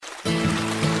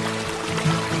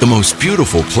the most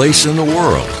beautiful place in the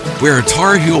world, where a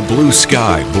Tar Heel blue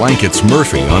sky blankets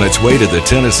Murphy on its way to the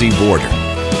Tennessee border.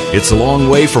 It's a long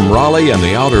way from Raleigh and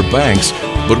the Outer Banks,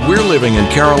 but we're living in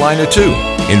Carolina too.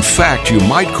 In fact, you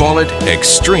might call it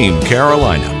Extreme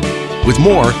Carolina. With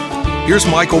more, here's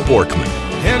Michael Borkman.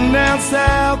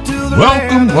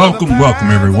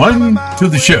 Welcome, everyone, to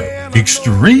the show,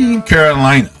 Extreme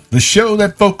Carolina, the show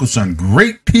that focuses on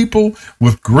great people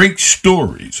with great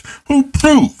stories who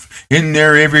prove in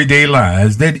their everyday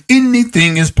lives that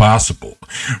anything is possible.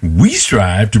 We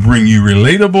strive to bring you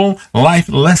relatable life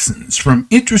lessons from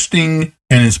interesting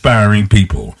and inspiring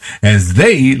people as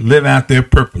they live out their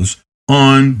purpose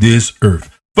on this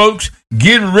earth. Folks,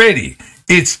 get ready.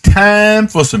 It's time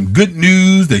for some good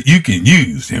news that you can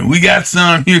use. And we got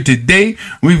some here today.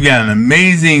 We've got an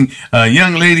amazing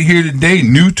young lady here today,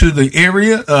 new to the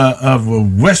area of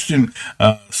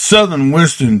southern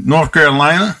western North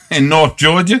Carolina and North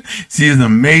Georgia. She is an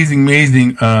amazing lady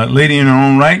in her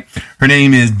own right. Her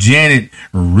name is Janet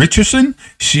Richardson.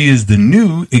 She is the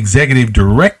new executive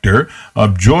director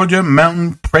of Georgia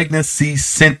Mountain Pregnancy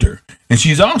Center. And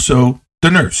she's also the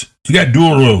nurse. She got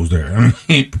dual roles there. I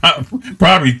mean,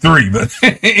 probably three, but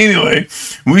anyway,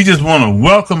 we just want to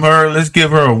welcome her. Let's give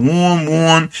her a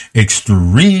warm,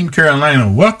 Extreme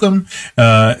Carolina welcome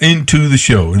into the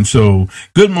show. And so,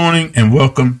 good morning and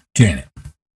welcome, Janet.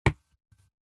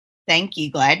 Thank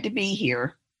you. Glad to be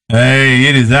here. Hey,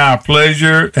 it is our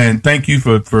pleasure, and thank you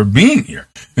for being here.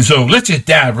 And so let's just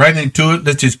dive right into it.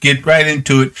 Let's just get right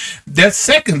into it. That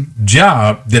second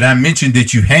job that I mentioned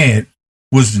that you had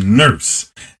was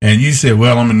nurse. And you said,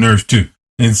 well, I'm a nurse too.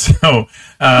 And so,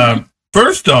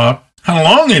 first off, how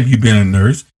long have you been a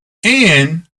nurse?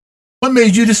 And what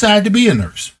made you decide to be a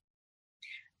nurse?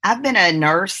 I've been a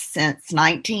nurse since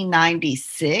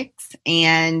 1996.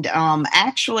 And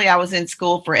actually, I was in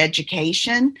school for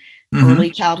education,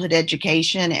 early childhood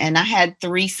education. And I had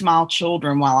 3 small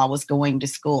children while I was going to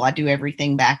school. I do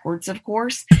everything backwards, of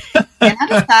course. And I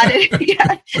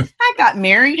decided, I got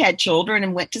married, had children,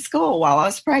 and went to school while I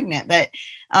was pregnant. But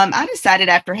I decided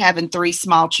after having 3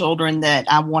 small children that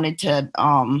I wanted to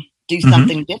do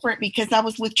something different because I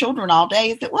was with children all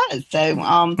day as it was. So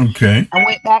I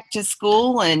went back to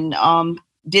school and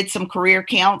did some career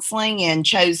counseling and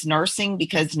chose nursing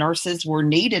because nurses were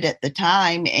needed at the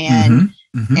time. And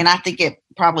and I think it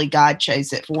probably God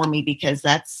chose it for me because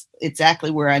that's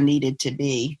exactly where I needed to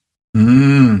be.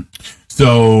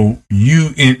 So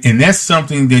and that's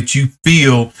something that you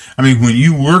feel, I mean, when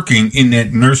you working in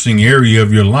that nursing area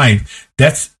of your life,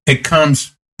 it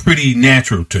comes pretty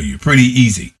natural to you, pretty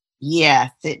easy.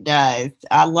 Yes, it does.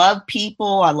 I love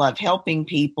people. I love helping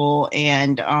people.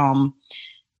 And,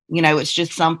 it's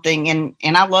just something, and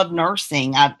I love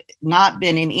nursing. I've not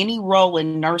been in any role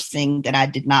in nursing that I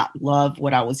did not love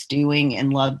what I was doing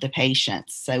and love the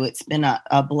patients. So it's been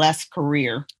a blessed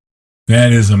career.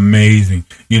 That is amazing.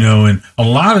 And a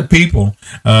lot of people,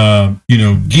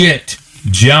 get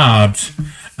jobs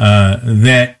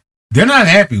that they're not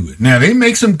happy with. Now, they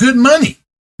make some good money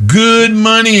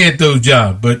at those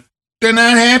jobs, but they're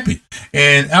not happy.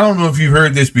 And I don't know if you've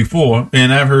heard this before,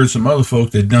 and I've heard some other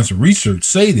folks that have done some research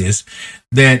say this,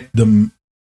 that the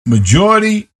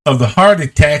majority of the heart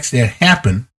attacks that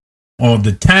happen, or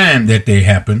the time that they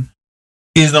happen,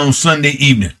 is on Sunday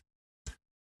evening,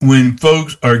 when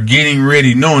folks are getting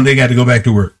ready, knowing they got to go back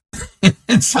to work.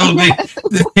 And so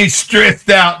they stressed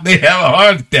out, they have a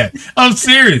heart attack. I'm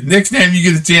serious. Next time you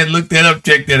get a chance, look that up,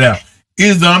 check that out.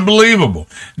 It's unbelievable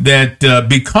that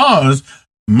because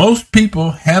most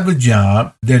people have a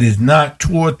job that is not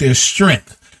toward their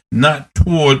strength, not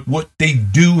toward what they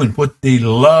do and what they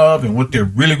love and what they're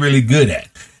really, really good at.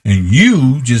 And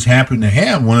you just happen to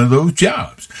have one of those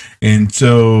jobs. And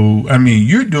so, I mean,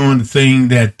 you're doing the thing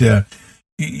that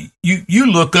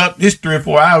you look up, this 3 or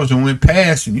 4 hours and went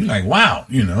past, and you're like, wow,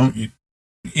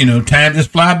 time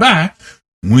just fly by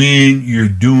when you're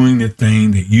doing the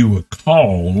thing that you were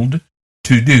called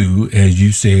to do, as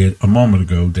you said a moment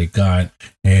ago, that God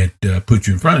had put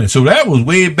you in front of. So that was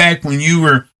way back when you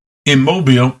were in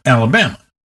Mobile, Alabama,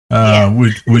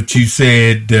 which you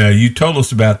said, you told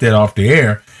us about that off the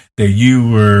air, that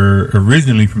you were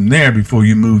originally from there before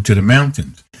you moved to the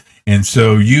mountains. And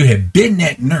so you had been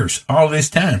that nurse all this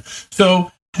time.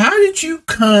 So how did you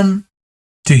come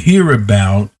to hear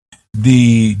about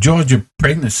the Georgia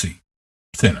Pregnancy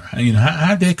Center? How did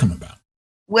that come about?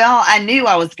 Well, I knew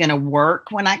I was going to work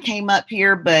when I came up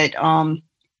here, but,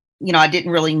 I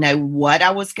didn't really know what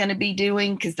I was going to be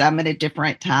doing because I'm at a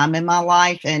different time in my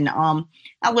life. And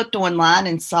I looked online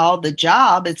and saw the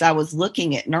job as I was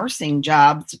looking at nursing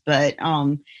jobs, but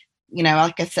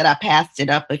like I said, I passed it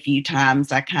up a few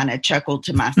times. I kind of chuckled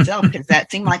to myself because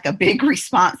that seemed like a big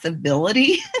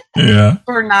responsibility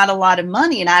for not a lot of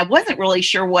money. And I wasn't really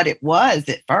sure what it was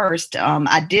at first.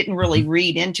 I didn't really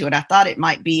read into it. I thought it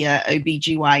might be a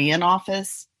OBGYN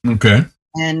office. Okay.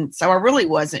 And so I really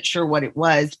wasn't sure what it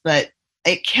was, but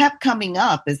it kept coming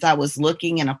up as I was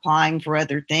looking and applying for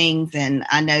other things. And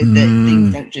I know that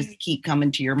things don't just keep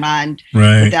coming to your mind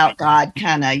without God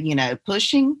kind of,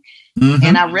 pushing. Mm-hmm.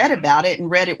 And I read about it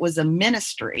and read it was a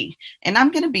ministry. And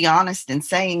I'm going to be honest in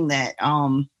saying that,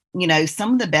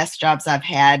 some of the best jobs I've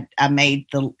had, I made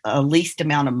the least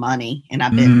amount of money, and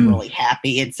I've been really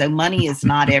happy. And so money is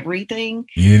not everything.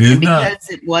 It is because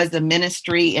it was a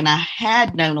ministry, and I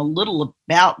had known a little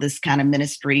about this kind of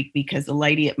ministry because a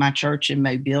lady at my church in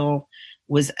Mobile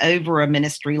was over a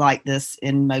ministry like this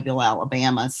in Mobile,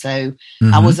 Alabama. So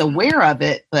I was aware of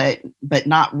it, but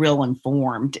not real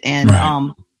informed. And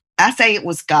I say it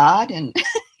was God, and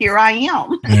here I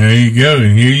am. There you go.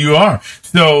 And here you are.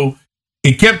 So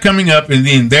it kept coming up, and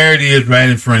then there it is right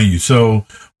in front of you. So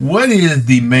what is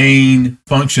the main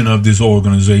function of this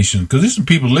organization? Because there's some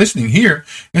people listening here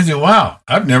and say, wow,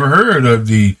 I've never heard of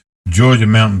the Georgia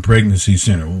Mountain Pregnancy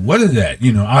Center. What is that?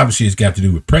 Obviously it's got to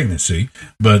do with pregnancy,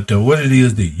 but what it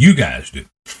is that you guys do.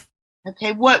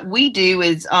 Okay, what we do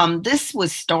is this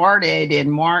was started in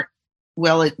March.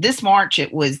 Well, this March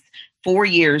it was 4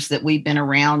 years that we've been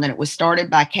around, and it was started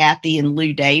by Kathy and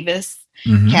Lou Davis.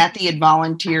 Kathy had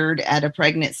volunteered at a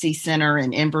pregnancy center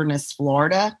in Inverness,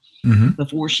 Florida,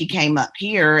 before she came up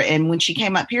here. And when she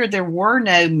came up here, there were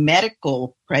no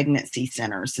medical pregnancy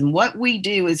centers. And what we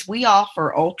do is we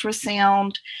offer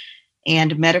ultrasound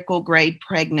and medical grade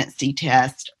pregnancy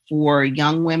tests for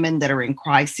young women that are in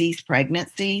crises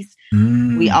pregnancies.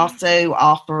 We also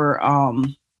offer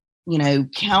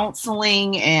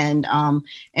counseling, and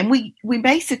we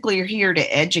basically are here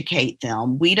to educate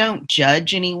them. We don't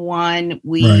judge anyone.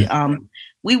 We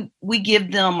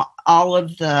give them all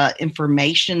of the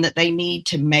information that they need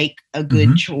to make a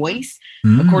good choice.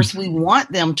 Of course, we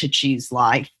want them to choose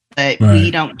life, but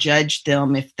we don't judge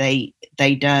them if they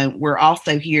don't. We're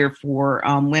also here for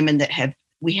women that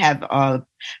we have a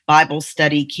Bible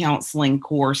study counseling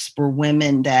course for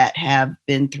women that have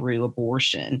been through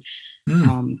abortion.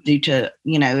 Due to,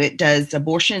 it does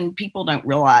abortion. People don't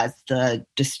realize the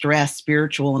distress,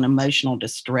 spiritual and emotional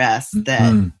distress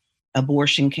that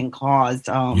abortion can cause.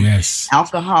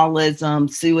 Alcoholism,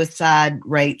 suicide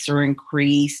rates are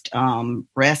increased,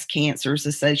 breast cancer is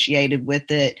associated with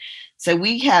it. So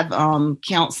we have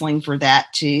counseling for that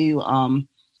too.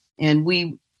 And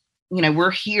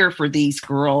we're here for these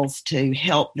girls to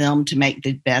help them to make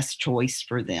the best choice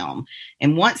for them.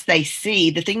 And once they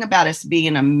see, the thing about us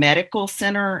being a medical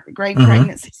center, grade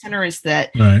pregnancy center, is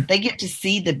that they get to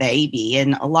see the baby.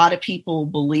 And a lot of people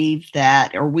believe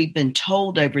that, or we've been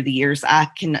told over the years, I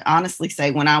can honestly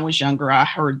say when I was younger, I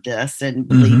heard this and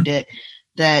believed it,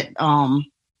 that,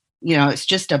 it's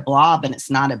just a blob and it's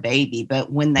not a baby.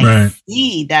 But when they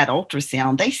see that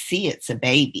ultrasound, they see it's a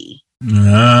baby. So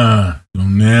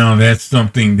now that's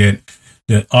something that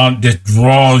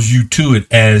draws you to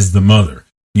it as the mother.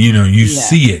 You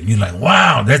see it, and you're like,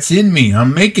 wow, that's in me.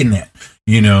 I'm making that.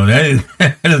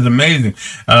 That is amazing.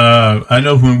 I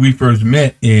know when we first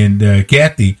met, and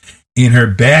Kathy, in her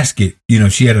basket,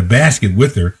 she had a basket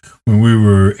with her when we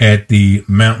were at the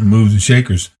Mountain Moves and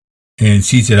Shakers, and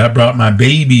she said, I brought my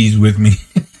babies with me.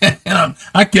 And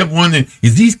I kept wondering,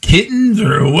 is these kittens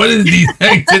or what is these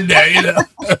things in there?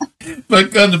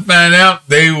 But come to find out,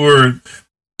 they were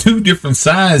two different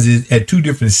sizes at two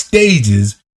different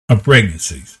stages of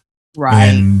pregnancies. Right.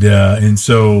 And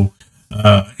so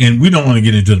and we don't want to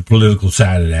get into the political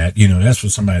side of that. That's for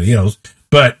somebody else.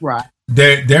 But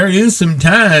there is some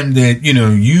time that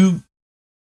you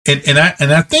and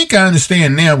I think I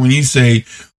understand now when you say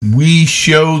we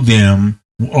show them,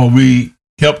 or we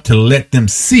help to let them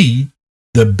see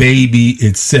the baby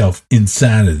itself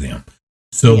inside of them.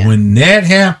 So when that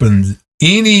happens,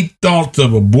 any thoughts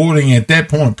of aborting at that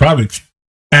point probably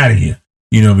out of here,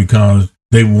 because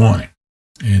they want it.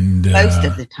 And most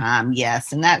of the time,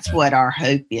 yes. And that's what our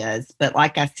hope is. But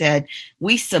like I said,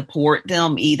 we support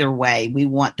them either way. We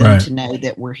want them to know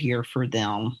that we're here for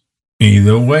them.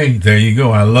 Either way, there you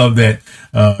go. I love that,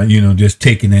 just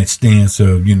taking that stance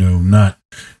of, not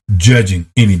judging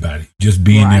anybody, just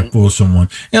being there for someone.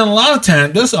 And a lot of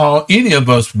times, that's all any of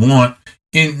us want,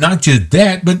 in not just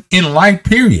that, but in life,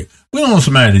 period. We don't want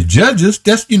somebody to judge us.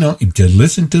 That's, just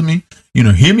listen to me,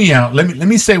 hear me out. Let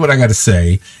me say what I got to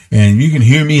say, and you can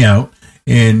hear me out.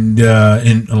 And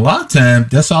a lot of times,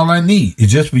 that's all I need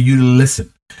is just for you to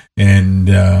listen. And,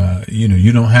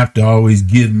 you don't have to always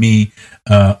give me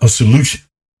a solution.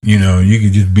 You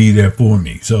can just be there for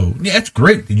me. So yeah, it's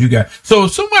great that you got. So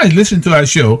if somebody listen to our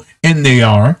show, and they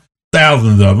are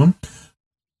thousands of them,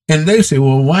 and they say,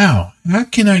 well, wow, how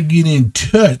can I get in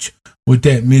touch with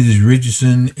that Mrs.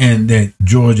 Richardson and that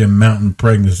Georgia Mountain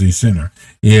Pregnancy Center?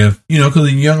 If, because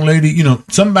a young lady,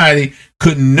 somebody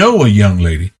could know a young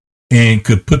lady and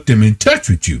could put them in touch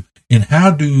with you. And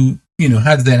how does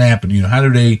that happen?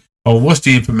 What's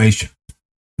the information?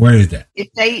 Where is that?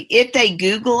 If they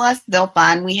Google us, they'll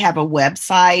find we have a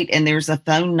website and there's a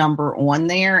phone number on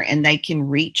there and they can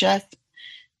reach us.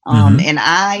 And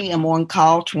I am on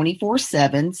call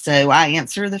 24/7. So I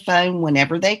answer the phone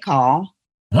whenever they call.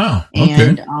 Wow. Okay.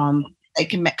 And they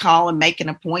can call and make an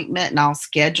appointment and I'll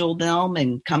schedule them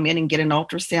and come in and get an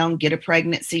ultrasound, get a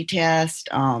pregnancy test,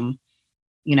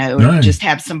 Nice. Just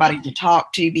have somebody to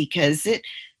talk to, because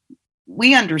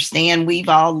we understand, we've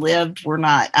all lived.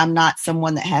 I'm not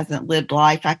someone that hasn't lived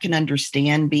life. I can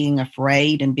understand being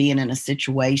afraid and being in a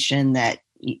situation that,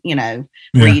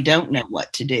 where you don't know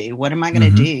what to do. What am I going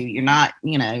to do? You're not,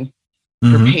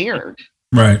 prepared.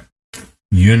 Right.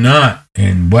 You're not.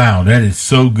 And wow, that is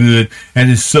so good. That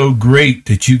is so great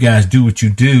that you guys do what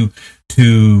you do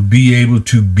to be able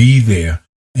to be there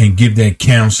and give that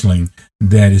counseling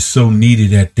that is so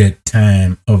needed at that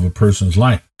time of a person's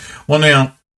life. Well,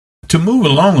 now, to move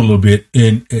along a little bit,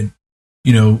 and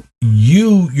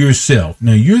you yourself,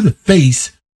 now you're the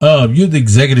you're the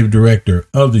executive director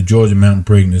of the Georgia Mountain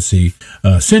Pregnancy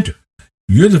Center.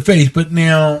 You're the face, but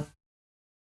now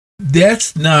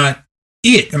that's not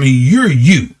it. I mean, you're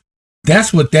you.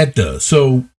 That's what that does.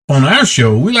 So on our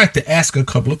show, we like to ask a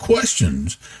couple of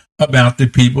questions about the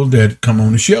people that come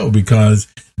on the show, because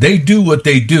they do what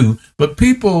they do, but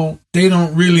people, they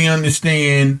don't really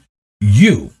understand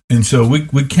you. And so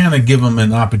we kind of give them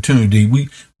an opportunity. We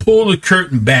pull the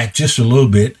curtain back just a little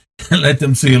bit and let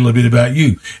them see a little bit about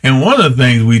you. And one of the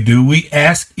things we do, we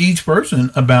ask each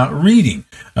person about reading,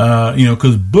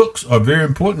 because books are very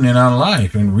important in our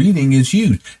life, and reading is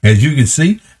huge. As you can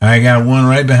see, I got one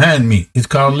right behind me. It's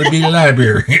called Libby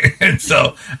Library. And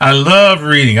so I love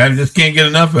reading. I just can't get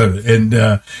enough of it.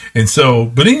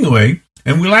 But anyway,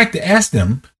 and we like to ask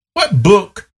them, what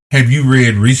book have you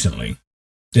read recently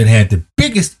that had the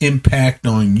biggest impact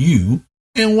on you,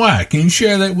 and why? Can you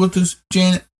share that with us,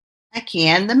 Janet? I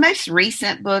can. The most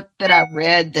recent book that I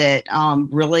read that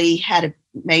really had a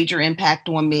major impact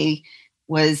on me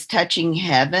was Touching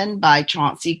Heaven by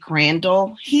Chauncey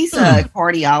Crandall. He's a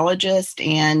cardiologist,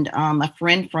 and a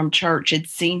friend from church had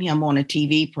seen him on a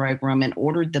TV program and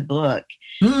ordered the book.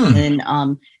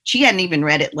 And she hadn't even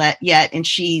read it yet, and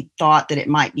she thought that it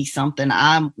might be something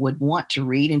I would want to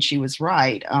read, and she was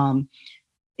right.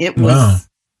 It was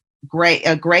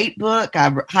a great book.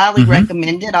 I highly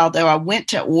recommend it, although I went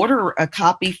to order a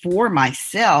copy for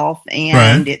myself,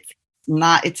 and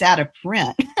it's out of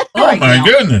print. Oh my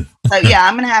goodness. So yeah,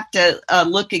 I'm going to have to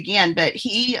look again, but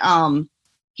he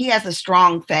has a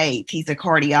strong faith. He's a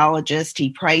cardiologist. He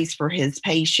prays for his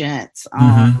patients.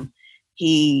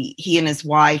 He and his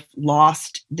wife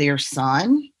lost their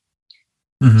son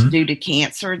due to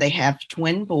cancer. They have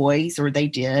twin boys, or they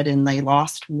did, and they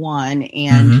lost one.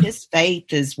 And his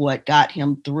faith is what got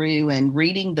him through. And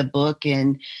reading the book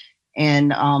and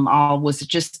all was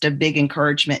just a big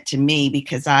encouragement to me,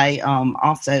 because I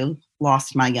also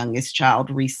lost my youngest child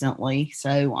recently.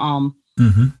 So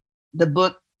the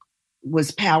book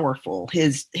was powerful.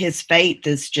 His faith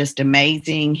is just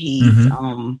amazing.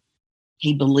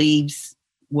 He believes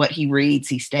what he reads.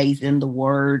 He stays in the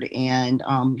Word, and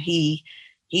he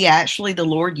actually, the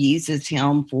Lord uses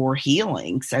him for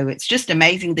healing. So it's just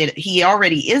amazing that he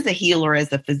already is a healer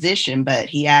as a physician, but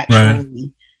he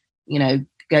actually,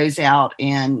 goes out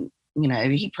and,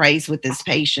 he prays with his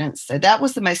patients. So that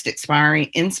was the most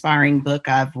inspiring book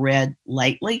I've read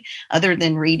lately, other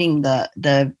than reading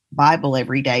the Bible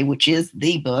every day, which is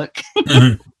the book.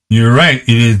 You're right.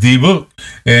 It is the book.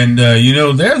 And,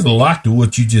 there's a lot to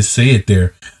what you just said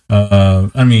there.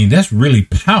 That's really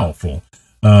powerful.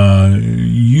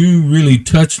 You really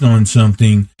touched on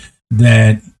something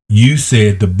that you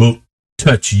said the book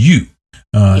touched you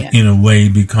in a way,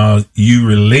 because you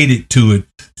related to it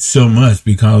so much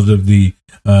because of the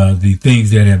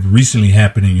things that have recently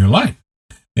happened in your life.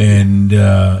 And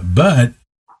but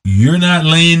you're not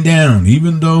laying down,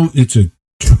 even though it's a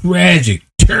tragic,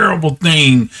 terrible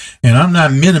thing. And I'm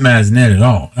not minimizing that at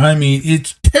all. I mean,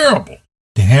 it's terrible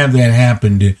to have that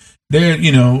happen.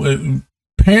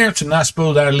 Parents are not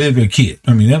supposed to outlive their kid.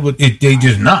 I mean, they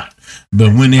just not.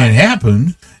 But when that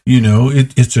happens,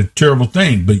 it's a terrible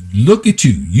thing. But look at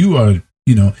you. You are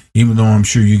even though I'm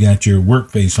sure you got your work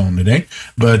face on today,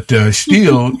 but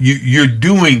still, you're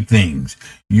doing things.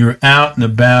 You're out and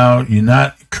about. You're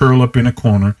not curled up in a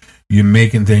corner. You're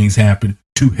making things happen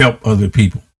to help other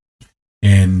people.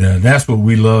 And that's what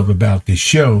we love about this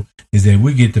show, is that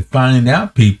we get to find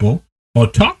out people or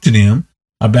talk to them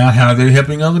about how they're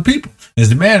helping other people.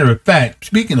 As a matter of fact,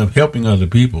 speaking of helping other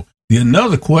people,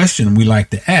 another question we like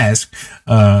to ask,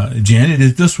 Janet,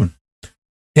 is this one.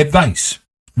 Advice.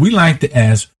 We like to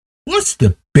ask, what's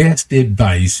the best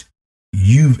advice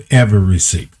you've ever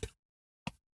received?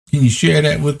 Can you share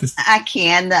that with us? I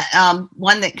can. The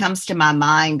one that comes to my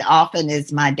mind often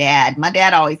is my dad. My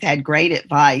dad always had great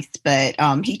advice, but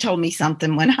he told me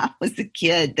something when I was a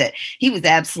kid that he was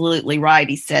absolutely right.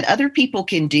 He said, other people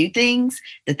can do things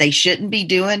that they shouldn't be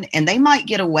doing, and they might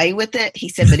get away with it. He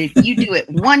said, but if you do it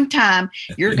one time,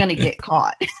 you're going to get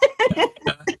caught.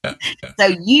 So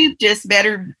you just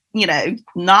better,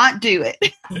 not do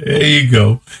it. There you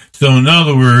go. So in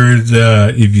other words,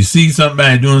 if you see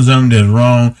somebody doing something that's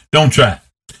wrong, don't try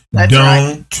it.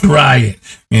 Don't try it.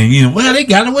 And they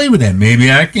got away with that.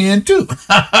 Maybe I can too.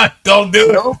 Don't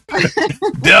do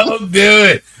it. Don't do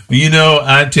it.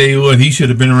 I tell you what, he should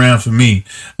have been around for me.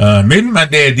 Maybe my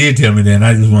dad did tell me that, and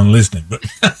I just wasn't listening. But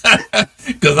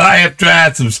because I have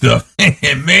tried some stuff,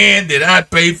 and man, did I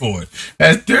pay for it.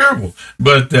 That's terrible.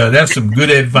 But that's some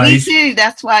good advice. Me too.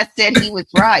 That's why I said he was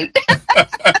right.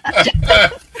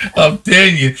 I'm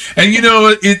telling you. And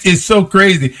it's so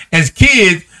crazy. As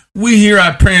kids, we hear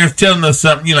our parents telling us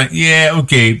something. You're like, yeah,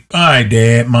 okay. All right,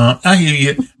 Dad, Mom, I hear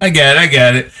you. I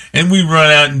got it. And we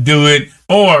run out and do it.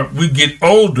 Or we get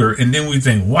older and then we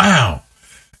think, wow,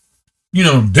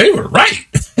 they were right.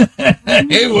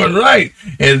 They were right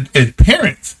as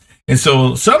parents. And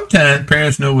so sometimes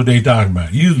parents know what they're talking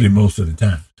about, usually most of the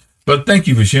time. But thank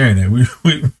you for sharing that. We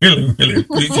really, really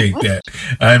appreciate that.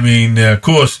 I mean, of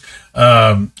course,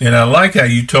 and I like how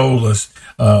you told us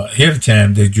ahead of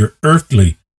time that your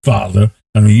earthly father,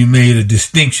 you made a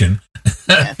distinction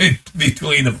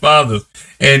between the fathers,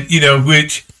 and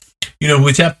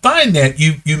which I find that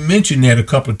you mentioned that a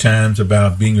couple of times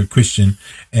about being a Christian,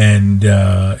 and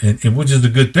which is a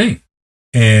good thing,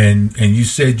 and you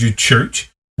said your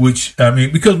church, which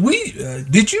because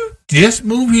did you just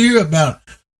move here about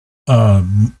a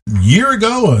year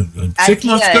ago or 6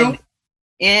 months ago?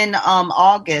 In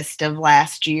August of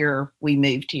last year, we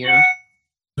moved here.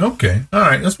 Okay, all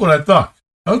right, that's what I thought.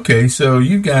 Okay, so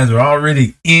you guys are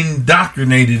already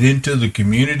indoctrinated into the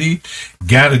community,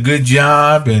 got a good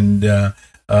job, and a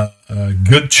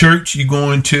good church you're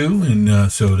going to,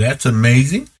 and so that's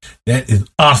amazing. That is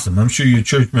awesome. I'm sure your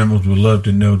church members would love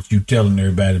to know that you're telling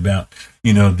everybody about,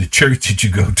 the church that you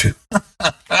go to.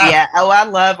 Yeah. Oh, I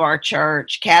love our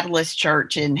church, Catalyst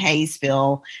Church in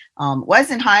Hayesville. Was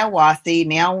in Hiawassee.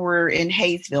 Now we're in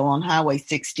Hayesville on Highway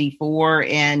 64,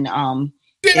 and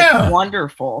it's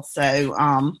wonderful. So,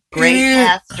 great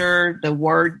pastor, the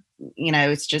word,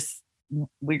 it's just,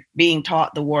 we're being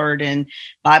taught the word, and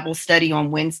Bible study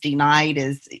on Wednesday night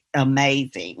is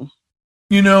amazing.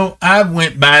 I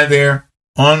went by there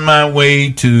on my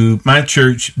way to my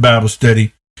church Bible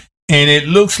study, and it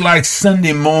looks like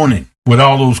Sunday morning with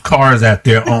all those cars out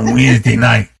there on Wednesday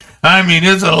night.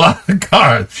 There's a lot of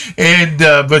cars, and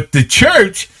but the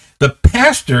church, the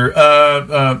pastor,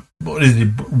 what is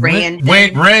it?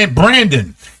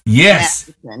 Brandon.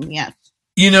 Yes. Yes.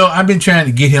 I've been trying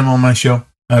to get him on my show.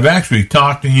 I've actually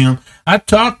talked to him. I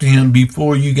talked to him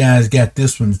before you guys got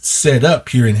this one set up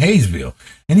here in Hayesville.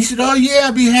 And he said, oh, yeah,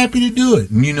 I'd be happy to do it.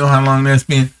 And you know how long that's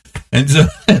been? And so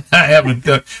I haven't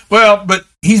done. Well, but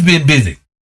he's been busy.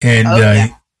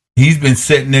 And he's been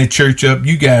setting that church up.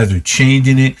 You guys are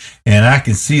changing it. And I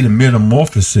can see the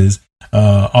metamorphosis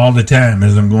all the time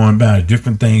as I'm going by.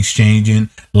 Different things changing,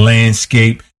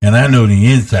 landscape. And I know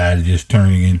the inside is just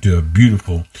turning into a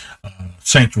beautiful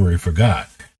sanctuary for God.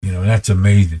 That's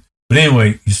amazing. But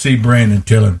anyway, you see Brandon,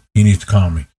 tell him he needs to call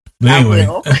me. But anyway,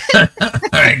 all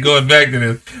right, going back to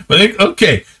this. But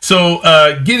okay, so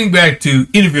getting back to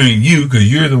interviewing you,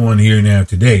 because you're the one here now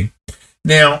today.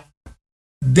 Now,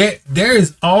 there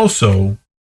is also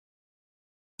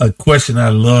a question I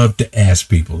love to ask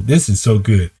people. This is so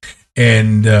good.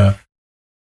 And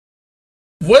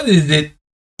what is it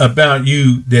about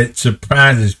you that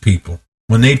surprises people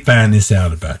when they find this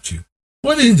out about you?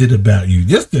 What is it about you?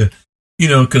 Just to,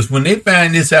 because when they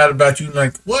find this out about you,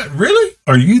 like, what, really?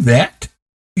 Are you that?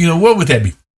 What would that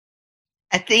be?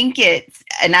 I think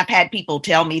and I've had people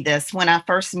tell me this, when I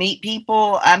first meet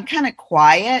people, I'm kind of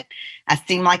quiet. I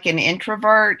seem like an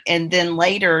introvert. And then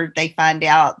later they find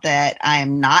out that I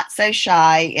am not so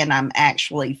shy and I'm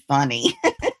actually funny.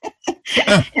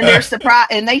 And they're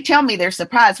surprised, and they tell me they're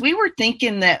surprised. We were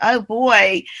thinking that, oh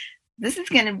boy, this is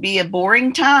going to be a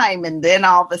boring time. And then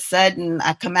all of a sudden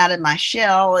I come out of my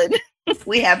shell and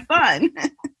we have fun.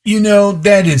 You know,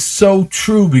 that is so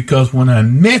true, because when I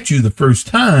met you the first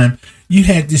time, you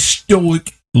had this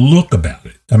stoic look about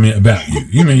it. I mean, about you.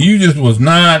 You mean, you just was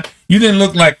not, you didn't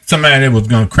look like somebody that was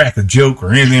going to crack a joke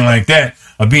or anything like that,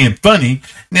 or being funny.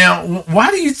 Now,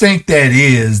 why do you think that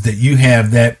is, that you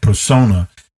have that persona,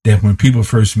 that when people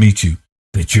first meet you,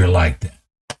 that you're like that?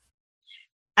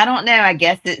 I don't know. I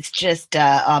guess it's just,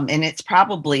 and it's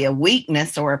probably a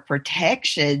weakness or a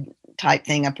protection type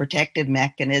thing, a protective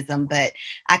mechanism. But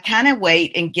I kind of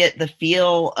wait and get the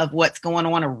feel of what's going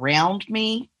on around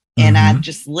me, and I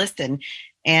just listen.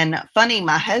 And funny,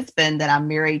 my husband that I'm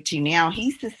married to now,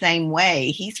 he's the same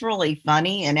way. He's really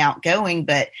funny and outgoing,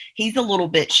 but he's a little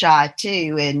bit shy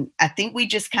too. And I think we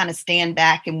just kind of stand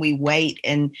back and we wait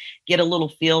and get a little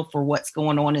feel for what's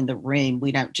going on in the room.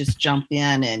 We don't just jump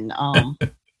in and,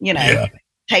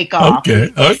 take off.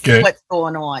 Okay. What's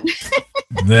going on?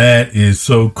 That is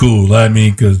so cool. I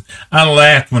mean, because I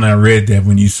laughed when I read that,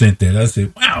 when you sent that. I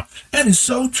said, wow, that is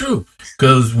so true.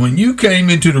 Because when you came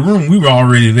into the room, we were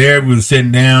already there. We were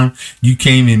sitting down. You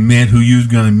came and met who you was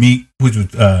going to meet, which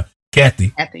was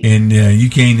Kathy. And you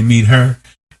came to meet her.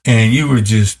 And you were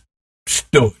just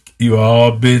stoic. You were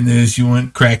all business. You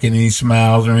weren't cracking any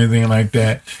smiles or anything like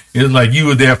that. It was like you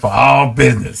were there for all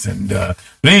business. And but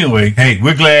anyway, hey,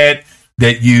 we're glad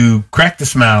that you cracked a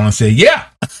smile and said, yeah,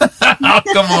 I'll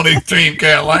come on Extreme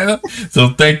Carolina. So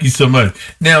thank you so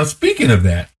much. Now, speaking of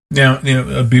that,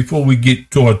 before we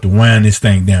get toward to wind this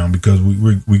thing down, because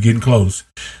we're getting close,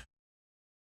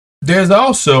 there's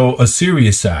also a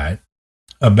serious side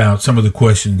about some of the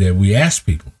questions that we ask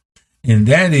people. And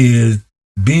that is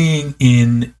being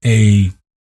in a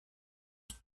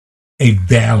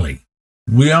valley.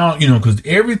 We all, because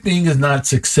everything is not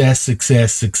success.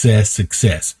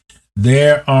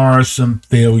 There are some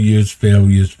failures.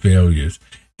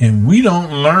 And we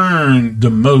don't learn the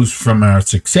most from our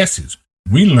successes.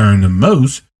 We learn the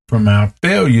most from our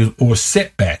failures or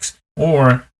setbacks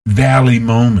or valley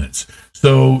moments.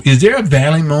 So is there a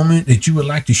valley moment that you would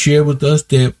like to share with us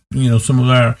that, some of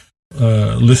our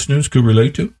listeners could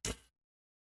relate to?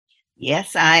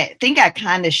 Yes, I think I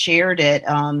kind of shared it.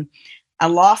 I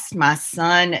lost my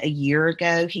son a year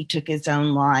ago. He took his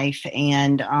own life.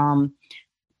 And,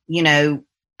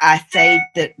 I say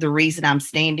that the reason I'm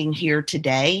standing here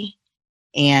today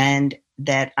and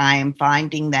that I am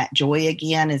finding that joy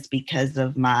again is because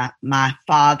of my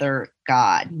Father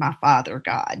God.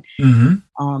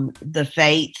 Mm-hmm. The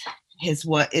faith is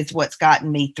what's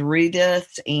gotten me through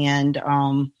this, and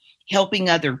helping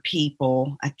other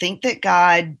people. I think that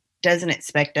God doesn't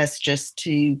expect us just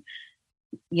to,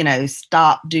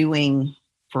 stop doing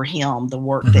for him the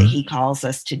work that he calls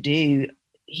us to do.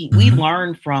 We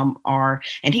learn from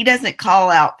and he doesn't call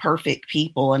out perfect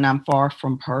people, and I'm far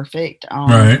from perfect.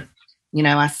 Right.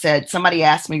 I said, somebody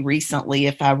asked me recently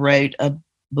if I wrote a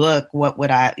book, what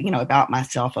would I, about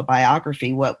myself, a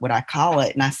biography, what would I call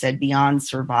it? And I said, Beyond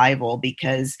Survival,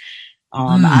 because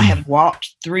I have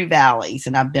walked through valleys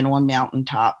and I've been on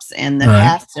mountaintops. And the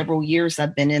past several years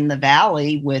I've been in the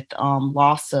valley with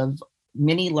loss of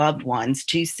many loved ones,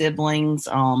 2 siblings,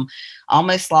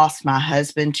 almost lost my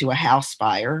husband to a house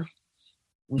fire.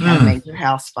 We had a major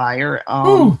house fire.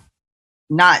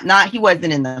 He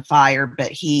wasn't in the fire,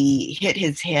 but he hit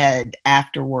his head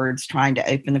afterwards trying to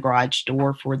open the garage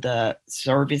door for the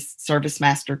Service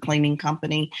Master cleaning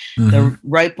company. The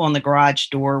rope on the garage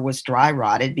door was dry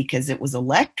rotted because it was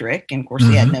electric, and of course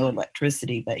he had no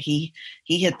electricity, but he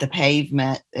hit the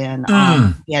pavement, and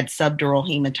he had subdural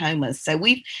hematomas. So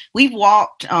we've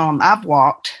walked, I've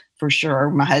walked for sure,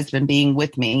 my husband being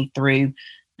with me, through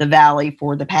the valley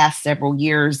for the past several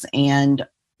years, and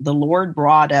the Lord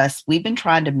brought us, we've been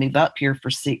trying to move up here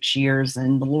for 6 years,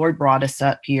 and the Lord brought us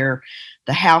up here.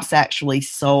 The house actually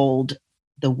sold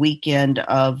the weekend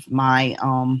of my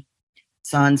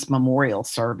son's memorial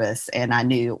service, and I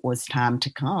knew it was time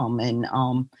to come. And,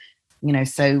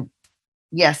 so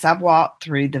yes, I've walked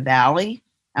through the valley.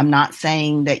 I'm not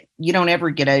saying that you don't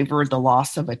ever get over the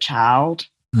loss of a child.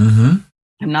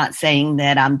 I'm not saying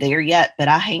that I'm there yet, but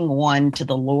I hang on to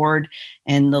the Lord,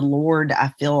 and the Lord,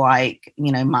 I feel like,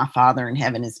 my Father in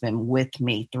heaven has been with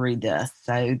me through this.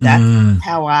 So that's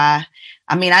how I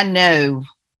know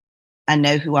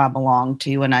who I belong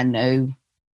to, and I know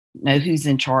who's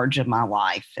in charge of my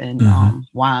life, and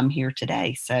why I'm here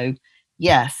today. So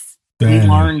yes, we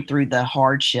learn through the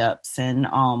hardships, and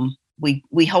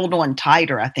we hold on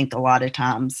tighter, I think, a lot of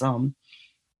times to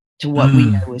what we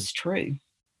know is true.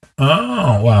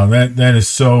 Oh, wow. That is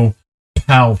so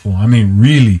powerful. I mean,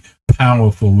 really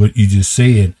powerful what you just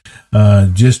said.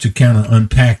 Just to kind of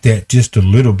unpack that just a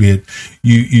little bit,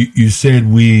 you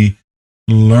said we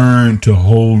learn to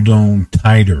hold on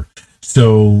tighter.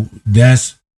 So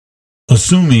that's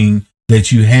assuming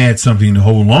that you had something to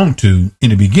hold on to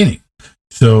in the beginning.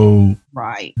 So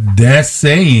right, that's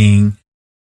saying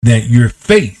that your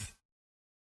faith,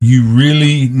 you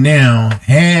really now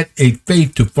had a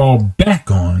faith to fall back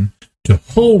on, to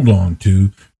hold on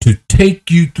to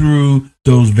take you through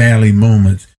those valley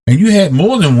moments. And you had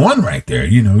more than one right there.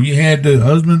 You know, you had the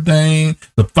husband thing,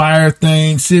 the fire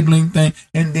thing, sibling thing,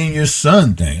 and then your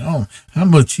son thing. Oh, how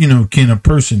much, can a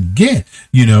person get,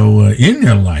 in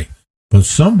their life? But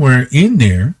somewhere in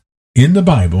there, in the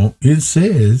Bible, it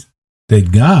says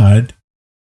that God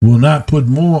will not put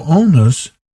more on us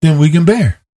than we can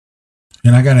bear.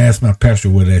 And I got to ask my pastor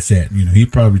where that's at. He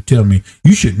probably tell me,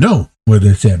 you should know where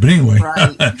that's at. But anyway,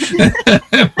 right.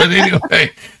 but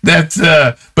anyway,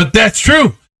 but that's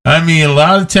true. I mean, a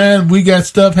lot of times we got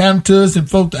stuff happen to us and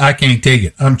folks, I can't take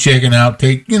it. I'm checking out,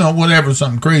 whatever,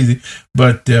 something crazy.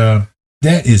 But that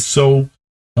is so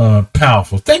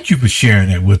powerful. Thank you for sharing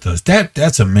that with us.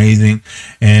 That's amazing.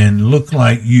 And look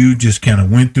like you just kind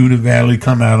of went through the valley,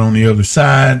 come out on the other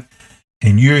side,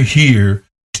 and you're here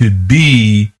to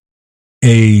be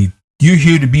a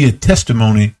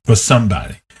testimony for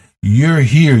somebody. You're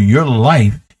here. Your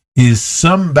life is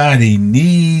somebody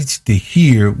needs to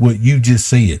hear what you just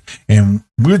said. And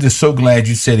we're just so glad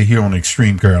you said it here on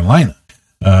Extreme Carolina.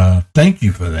 Thank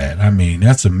you for that. I mean,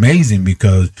 that's amazing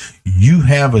because you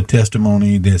have a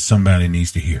testimony that somebody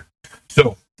needs to hear.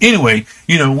 So anyway,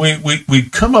 we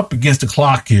come up against the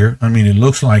clock here. I mean, it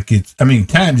looks like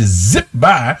time just zip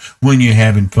by when you're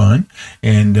having fun.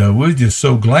 And we're just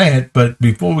so glad. But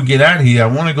before we get out of here, I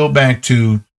want to go back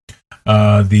to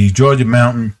the Georgia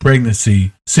Mountain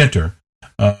Pregnancy Center,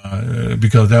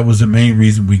 because that was the main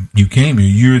reason you came here.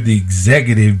 You're the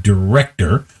executive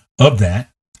director of that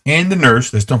and the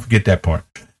nurse. Let's don't forget that part.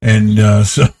 And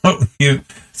so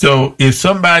if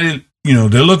somebody, they're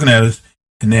looking at us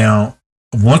now,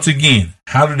 once again,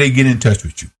 how do they get in touch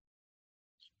with you?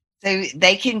 So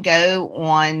they can go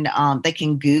on, they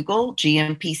can Google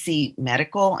GMPC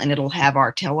Medical and it'll have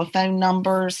our telephone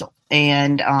numbers.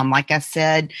 And like I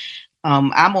said,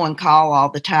 I'm on call all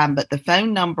the time, but the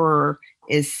phone number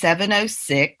is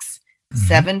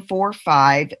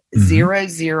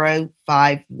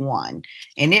 706-745-0051.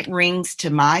 And it rings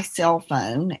to my cell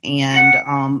phone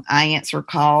and I answer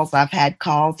calls. I've had a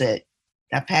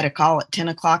call at 10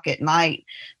 o'clock at night,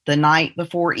 the night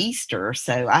before Easter.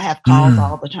 So I have calls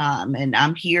all the time and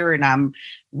I'm here and I'm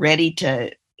ready to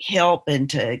help and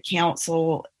to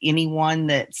counsel anyone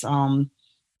that's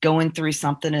going through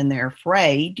something and they're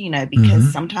afraid,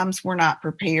 because sometimes we're not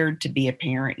prepared to be a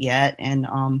parent yet. And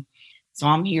so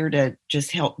I'm here to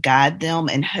just help guide them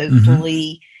and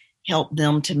hopefully help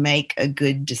them to make a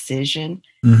good decision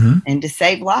and to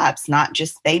save lives, not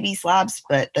just babies' lives,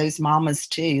 but those mamas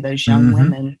too, those young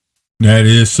women. That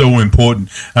is so important.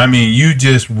 I mean, you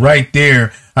just right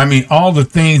there. I mean, all the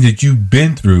things that you've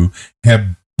been through have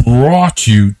brought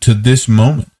you to this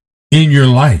moment in your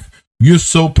life. You're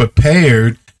so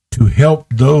prepared to help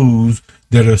those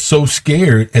that are so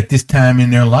scared at this time in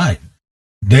their life.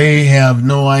 They have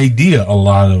no idea, a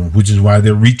lot of them, which is why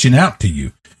they're reaching out to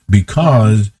you,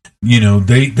 because,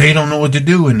 they don't know what to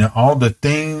do. And all the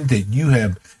things that you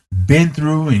have been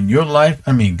through in your life,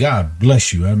 I mean, God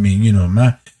bless you. I mean,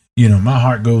 my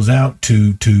heart goes out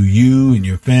to you and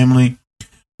your family.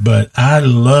 But I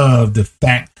love the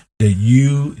fact that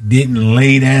you didn't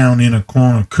lay down in a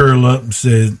corner, curl up and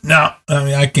say, no,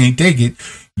 I can't take it.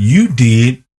 You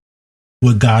did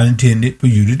what God intended for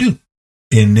you to do.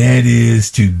 And that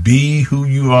is to be who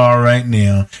you are right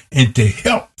now and to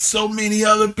help so many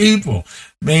other people.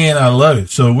 Man, I love it.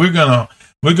 So we're going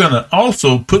to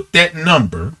also put that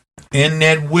number and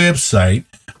that website.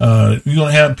 You're going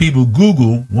to have people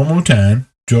Google one more time.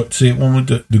 Say it one more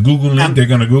time. The Google link they're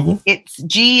going to Google. It's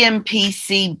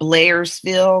GMPC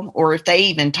Blairsville, or if they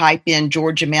even type in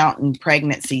Georgia Mountain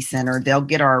Pregnancy Center, they'll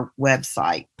get our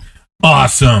website.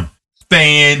 Awesome.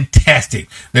 Fantastic.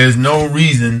 There's no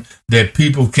reason that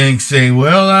people can't say,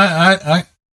 well, I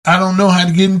don't know how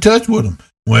to get in touch with them.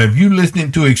 Well, if you're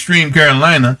listening to Extreme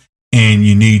Carolina, and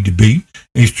you need to be,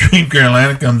 Extreme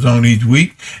Carolina comes on each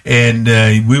week, and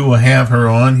we will have her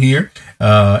on here.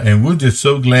 And we're just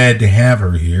so glad to have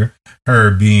her here,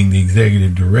 her being the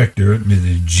executive director,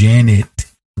 Mrs. Janet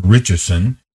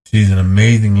Richardson. She's an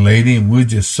amazing lady, and we're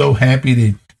just so happy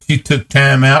that she took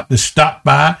time out to stop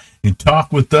by and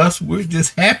talk with us. We're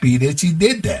just happy that she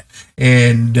did that.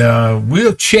 And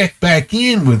we'll check back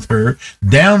in with her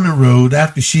down the road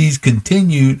after she's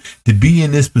continued to be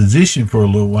in this position for a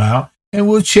little while. And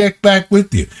we'll check back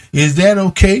with you. Is that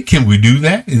okay? Can we do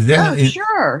that? Is that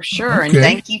sure. Okay. And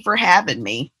thank you for having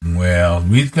me. Well,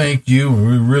 we thank you, and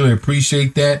we really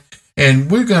appreciate that. And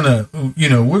we're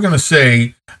gonna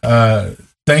say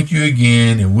thank you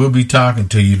again, and we'll be talking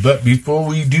to you. But before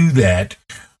we do that,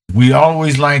 we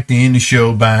always like to end the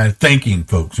show by thanking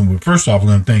folks. And first off, we're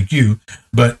going to thank you.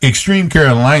 But Extreme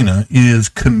Carolina is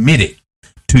committed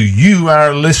to you,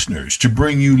 our listeners, to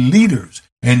bring you leaders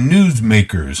and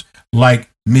newsmakers like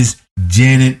Miss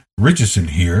Janet Richardson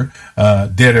here,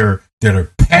 that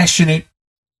are passionate,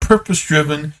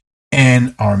 purpose-driven,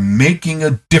 and are making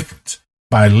a difference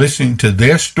by listening to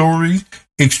their stories.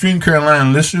 Extreme Carolina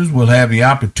listeners will have the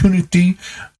opportunity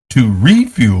to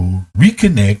refuel,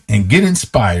 reconnect, and get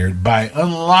inspired by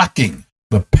unlocking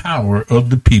the power of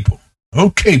the people.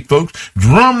 Okay, folks,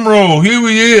 drum roll. Here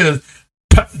it is.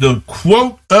 The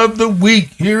quote of the week.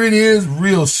 Here it is.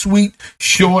 Real sweet,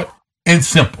 short, and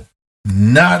simple.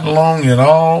 Not long at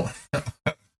all.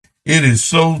 It is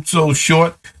so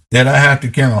short that I have to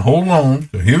kind of hold on.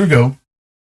 So here we go.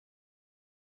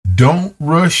 Don't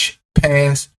rush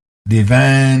past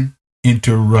divine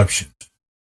interruptions.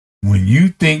 When you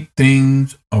think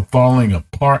things are falling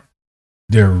apart,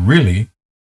 they're really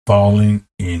falling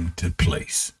into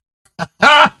place.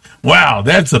 Wow,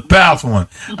 that's a powerful one.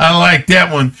 I like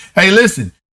that one. Hey,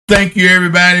 listen, thank you,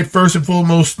 everybody. First and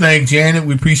foremost, thank Janet.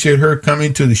 We appreciate her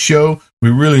coming to the show. We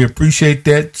really appreciate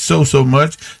that so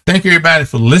much. Thank you, everybody,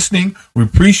 for listening. We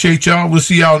appreciate y'all. We'll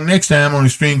see y'all next time on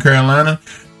Extreme Carolina.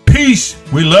 Peace.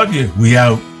 We love you. We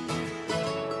out.